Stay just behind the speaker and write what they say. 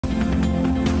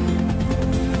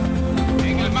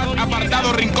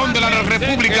dado rincón de la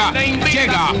República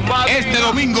llega este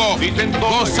domingo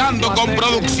gozando con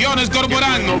Producciones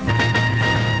Corporán.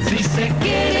 Si se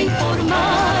quiere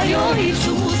informar y oír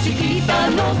su musiquita,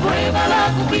 no mueva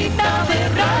la cubita de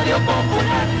Radio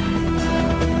Popular.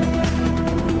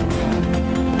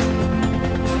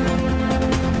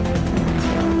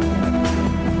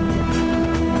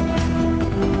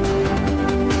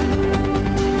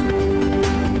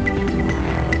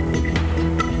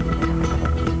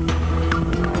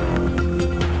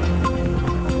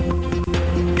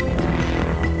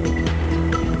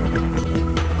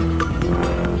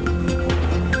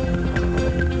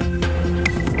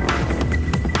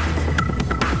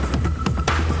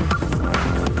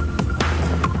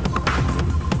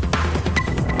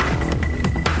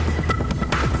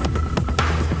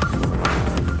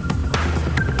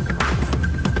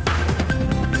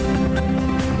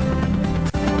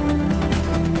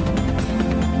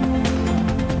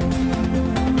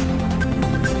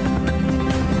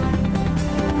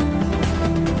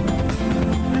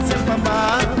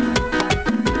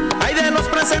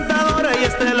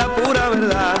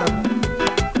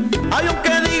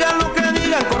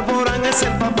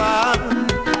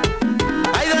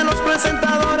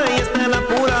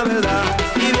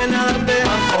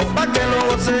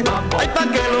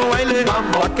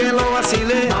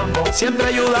 Siempre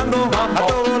ayudando a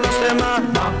todos los demás.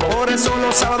 Por eso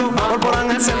los sábados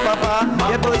Corporán es el papá.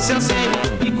 Y esto dice así,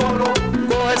 y coro.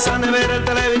 Coge esa nevera, el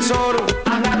televisor,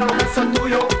 agarra lo que es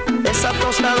tuyo, esa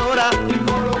tostadora, y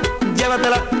coro.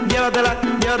 Llévatela, llévatela,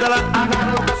 llévatela,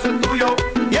 agarra lo que es tuyo.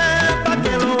 Yeah, pa'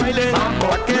 que lo bailen,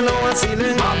 pa' que lo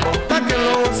vacilen, pa' que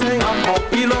lo gocen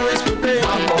y lo disfruten.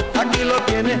 Aquí lo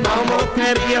tienes como lo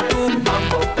querías tú,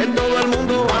 en todo el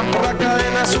mundo, por la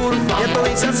cadena sur. Y esto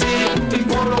dice así, y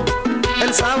coro.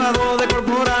 El sábado de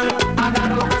Corporán,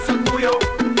 agarra lo que es tuyo.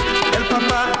 El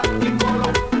papá y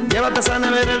coro, llévate esa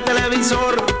nevera, el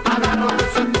televisor, agarra lo que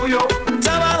es tuyo.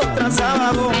 Sábado tras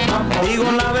sábado, digo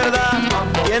la verdad,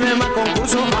 tiene más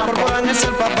concursos. Corporán es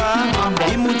el papá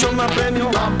y muchos más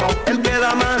premios. Él que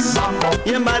da más y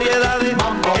en variedades.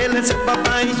 Él es el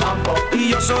papá y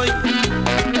yo soy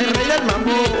el rey del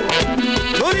mambo.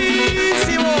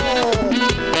 ¡Durísimo!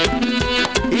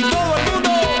 Y todo el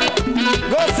mundo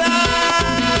goza.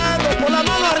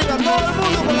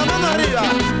 Arriba,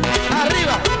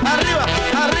 arriba, arriba,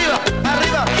 arriba,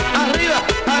 arriba, arriba,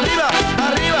 arriba,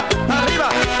 arriba, arriba,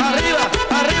 arriba,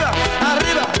 arriba,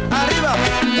 arriba, arriba,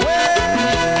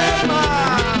 ¡hueva!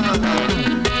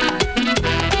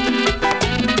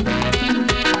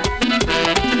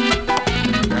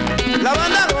 La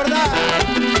banda gorda,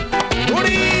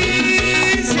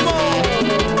 durísimo.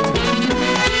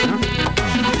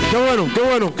 Qué bueno, qué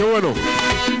bueno, qué bueno.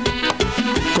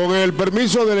 Con el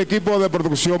permiso del equipo de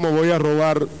producción me voy a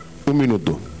robar un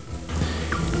minuto.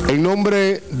 En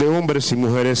nombre de hombres y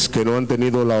mujeres que no han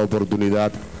tenido la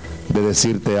oportunidad de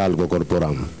decirte algo,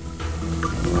 Corporán.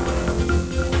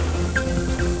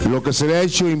 Lo que se le ha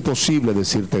hecho imposible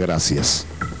decirte gracias.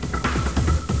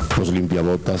 Los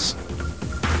limpiabotas.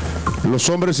 Los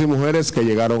hombres y mujeres que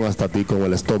llegaron hasta ti con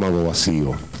el estómago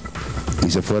vacío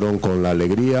y se fueron con la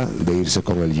alegría de irse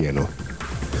con el lleno.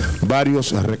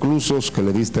 Varios reclusos que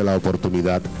le diste la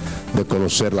oportunidad de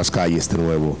conocer las calles de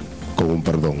nuevo con un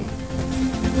perdón.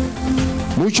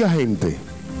 Mucha gente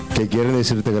que quiere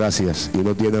decirte gracias y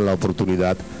no tienen la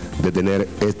oportunidad de tener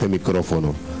este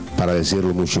micrófono para decir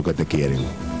lo mucho que te quieren.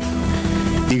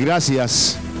 Y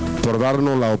gracias por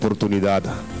darnos la oportunidad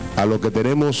a lo que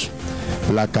tenemos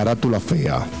la carátula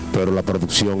fea, pero la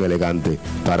producción elegante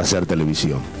para hacer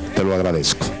televisión. Te lo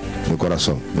agradezco de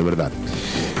corazón, de verdad.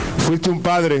 Fuiste un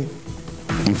padre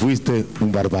y fuiste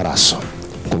un barbarazo,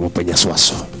 como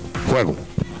Peñasuazo. Juego.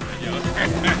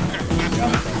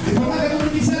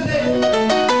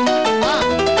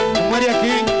 María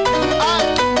aquí.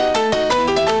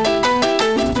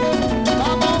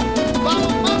 Vamos,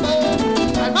 vamos,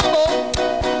 vamos. Al mambo.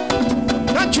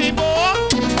 Cachimbo.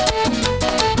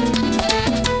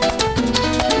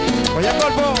 Oye,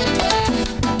 cuerpo.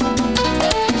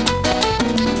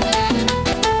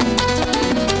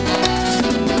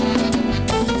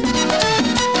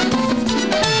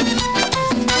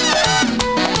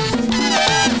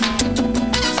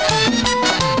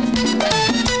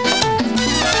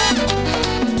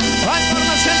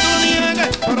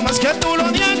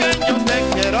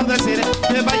 Decir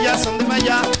que vayas donde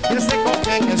vaya, que esté con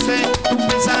quien esté, tú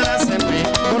pensarás en mí.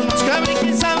 Por más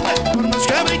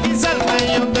que brinquizarme,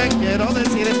 yo te quiero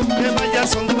decir que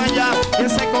vayas donde vaya, que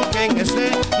esté con quien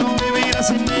esté, no vivirás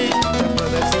sin mí. Te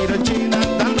puedes ir a China,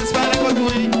 tal vez para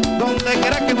Cotuí, donde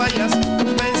quiera que vayas,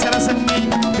 tú pensarás en mí.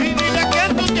 Y dile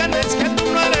que tú tienes, que tú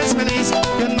no eres feliz,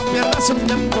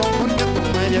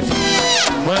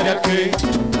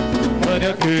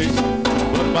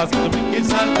 más que tú me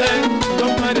quisaste, no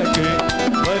muere aquí,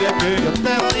 yo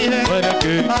te lo dije, muere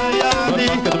aquí, por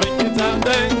más que tú me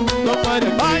quisaste, no muere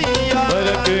aquí,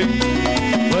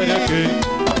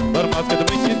 por más que tú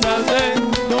me quisaste,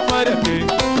 no muere aquí,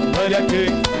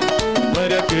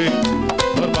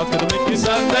 por más que tú me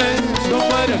quisaste, no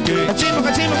muere aquí. Cachimbo,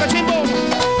 cachimbo, cachimbo.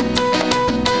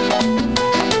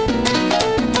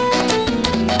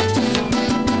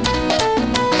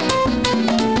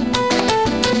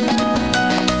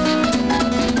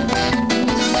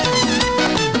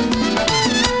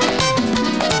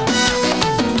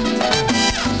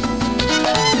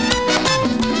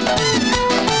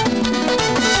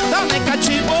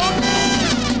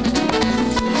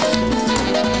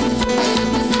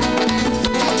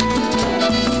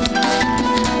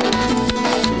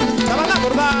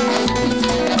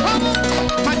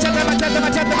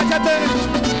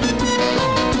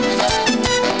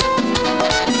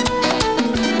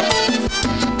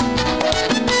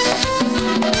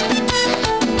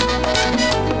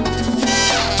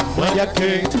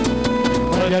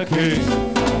 Muere aquí,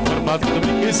 por más que tú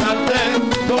me quisaste,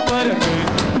 no muere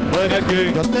aquí,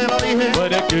 yo te lo dije,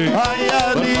 muere aquí,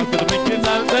 por más que tú me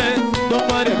quisaste, no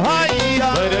muere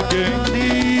aquí,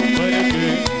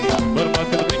 por más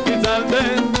que tú me quisaste,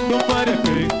 no muere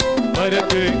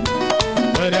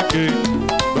aquí,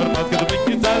 por más que tú me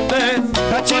quisaste,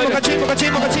 cachimbo, cachimbo,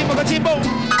 cachimbo, cachimbo, cachimbo.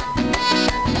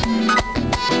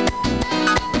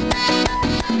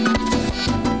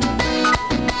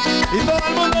 Y todo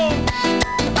el mundo.